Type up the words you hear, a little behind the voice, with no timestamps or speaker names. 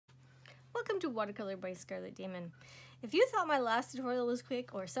Welcome to Watercolor by Scarlett Damen. If you thought my last tutorial was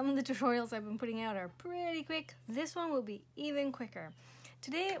quick, or some of the tutorials I've been putting out are pretty quick, this one will be even quicker.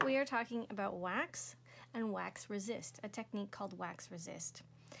 Today we are talking about wax and wax resist, a technique called wax resist.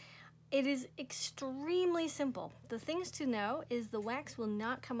 It is extremely simple. The things to know is the wax will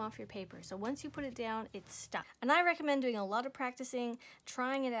not come off your paper. So once you put it down, it's stuck. And I recommend doing a lot of practicing,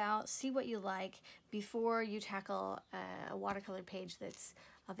 trying it out, see what you like before you tackle a watercolor page that's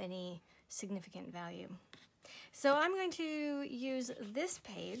of any significant value. So I'm going to use this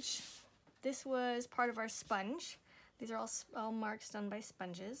page. This was part of our sponge. These are all marks done by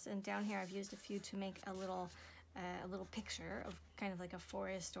sponges, and down here I've used a few to make a little picture of kind of like a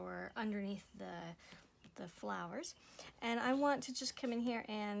forest or underneath the flowers. And I want to just come in here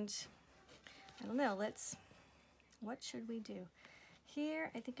and, I don't know, what should we do?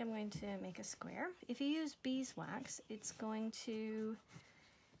 Here, I think I'm going to make a square. If you use beeswax, it's going to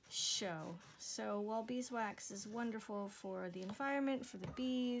show. So while beeswax is wonderful for the environment, for the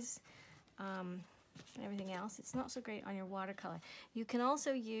bees, and everything else, it's not so great on your watercolor. You can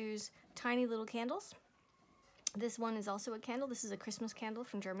also use tiny little candles. This one is also a candle. This is a Christmas candle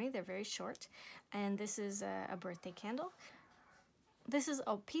from Germany. They're very short. And this is a birthday candle. This is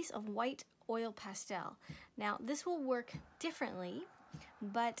a piece of white oil pastel. Now, this will work differently,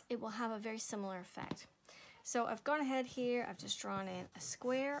 but it will have a very similar effect. So I've gone ahead here, I've just drawn in a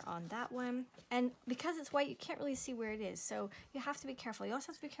square on that one, and because it's white you can't really see where it is, so you have to be careful. You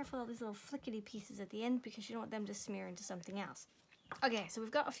also have to be careful of these little flickety pieces at the end because you don't want them to smear into something else. Okay, so we've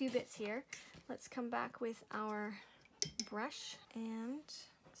got a few bits here. Let's come back with our brush and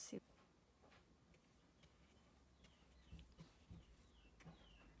see.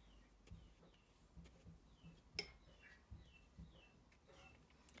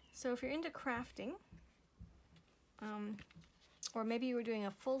 So if you're into crafting, or maybe you were doing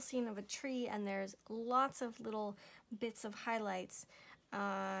a full scene of a tree and there's lots of little bits of highlights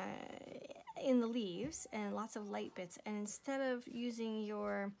in the leaves and lots of light bits, and instead of using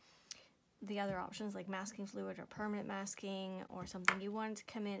the other options like masking fluid or permanent masking or something, you want to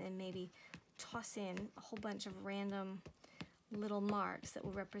come in and maybe toss in a whole bunch of random little marks that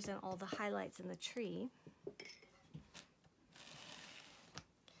will represent all the highlights in the tree. Let's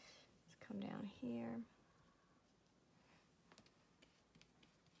come down here.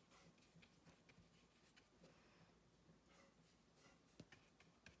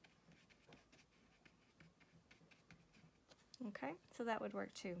 Okay, so that would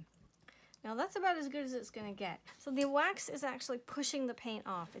work too. Now that's about as good as it's going to get. So the wax is actually pushing the paint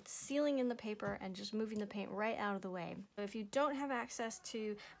off. It's sealing in the paper and just moving the paint right out of the way. So if you don't have access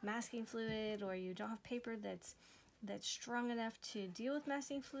to masking fluid, or you don't have paper that's strong enough to deal with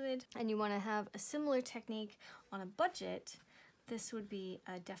masking fluid, and you want to have a similar technique on a budget, this would be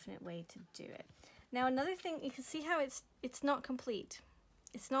a definite way to do it. Now another thing, you can see how it's not complete.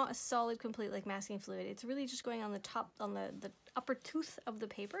 It's not a solid complete like masking fluid. It's really just going on the top, on the upper tooth of the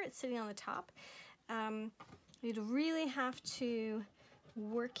paper. It's sitting on the top. You'd really have to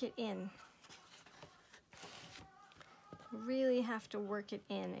work it in. Really have to work it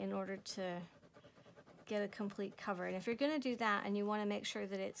in order to get a complete cover. And if you're going to do that and you want to make sure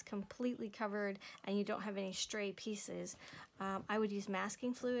that it's completely covered and you don't have any stray pieces, I would use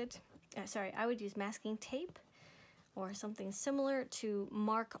masking fluid. I would use masking tape or something similar to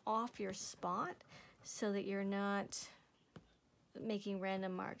mark off your spot so that you're not making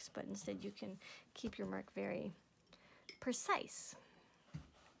random marks, but instead you can keep your mark very precise.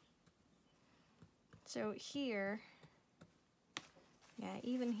 So here, yeah,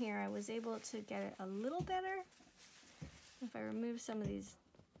 even here I was able to get it a little better. If I remove some of these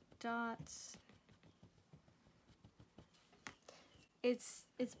dots, it's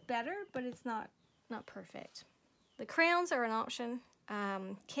better, but it's not perfect. The crayons are an option,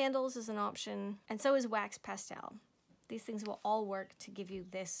 candles is an option, and so is wax pastel. These things will all work to give you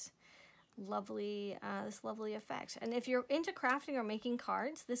this lovely effect. And if you're into crafting or making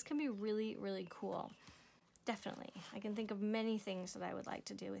cards, this can be really, really cool. Definitely. I can think of many things that I would like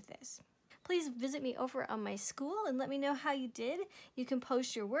to do with this. Please visit me over on my school and let me know how you did. You can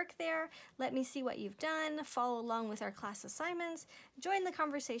post your work there. Let me see what you've done. Follow along with our class assignments. Join the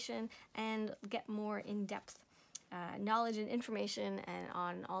conversation and get more in-depth knowledge and information and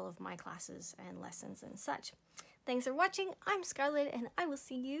on all of my classes and lessons and such. Thanks for watching. I'm Scarlett, and I will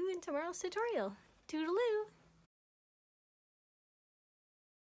see you in tomorrow's tutorial. Toodaloo!